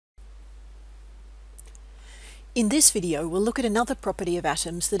In this video, we'll look at another property of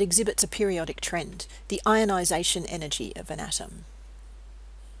atoms that exhibits a periodic trend, the ionization energy of an atom.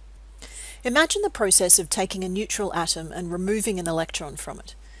 Imagine the process of taking a neutral atom and removing an electron from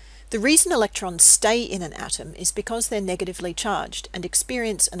it. The reason electrons stay in an atom is because they're negatively charged and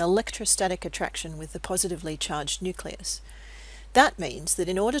experience an electrostatic attraction with the positively charged nucleus. That means that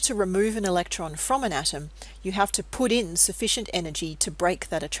in order to remove an electron from an atom, you have to put in sufficient energy to break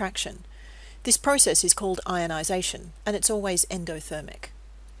that attraction. This process is called ionization, and it's always endothermic.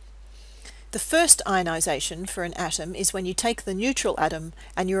 The first ionization for an atom is when you take the neutral atom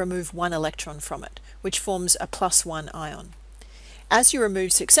and you remove one electron from it, which forms a +1 ion. As you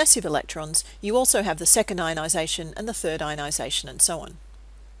remove successive electrons, you also have the second ionization and the third ionization and so on,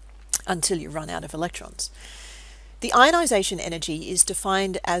 until you run out of electrons. The ionization energy is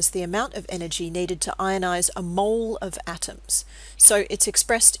defined as the amount of energy needed to ionize a mole of atoms. So it's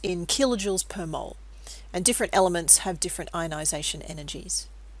expressed in kilojoules per mole, and different elements have different ionization energies.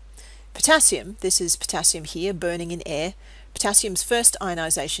 Potassium, this is potassium here burning in air, potassium's first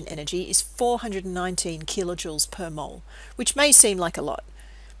ionization energy is 419 kilojoules per mole, which may seem like a lot,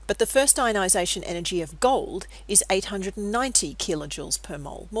 but the first ionization energy of gold is 890 kilojoules per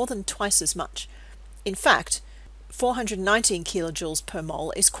mole, more than twice as much. In fact, 419 kilojoules per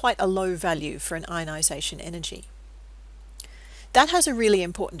mole is quite a low value for an ionization energy. That has a really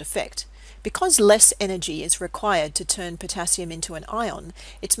important effect. Because less energy is required to turn potassium into an ion,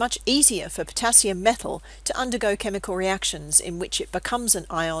 it's much easier for potassium metal to undergo chemical reactions in which it becomes an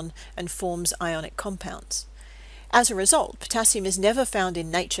ion and forms ionic compounds. As a result, potassium is never found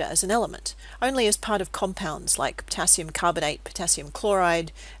in nature as an element, only as part of compounds like potassium carbonate, potassium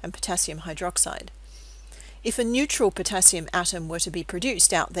chloride, and potassium hydroxide. If a neutral potassium atom were to be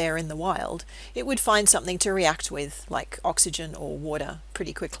produced out there in the wild, it would find something to react with, like oxygen or water,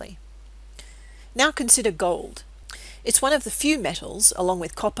 pretty quickly. Now consider gold. It's one of the few metals, along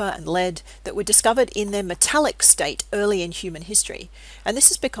with copper and lead, that were discovered in their metallic state early in human history, and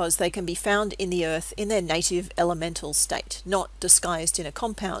this is because they can be found in the earth in their native elemental state, not disguised in a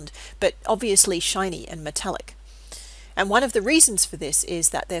compound, but obviously shiny and metallic. And one of the reasons for this is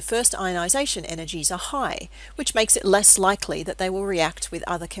that their first ionization energies are high, which makes it less likely that they will react with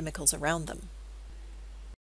other chemicals around them.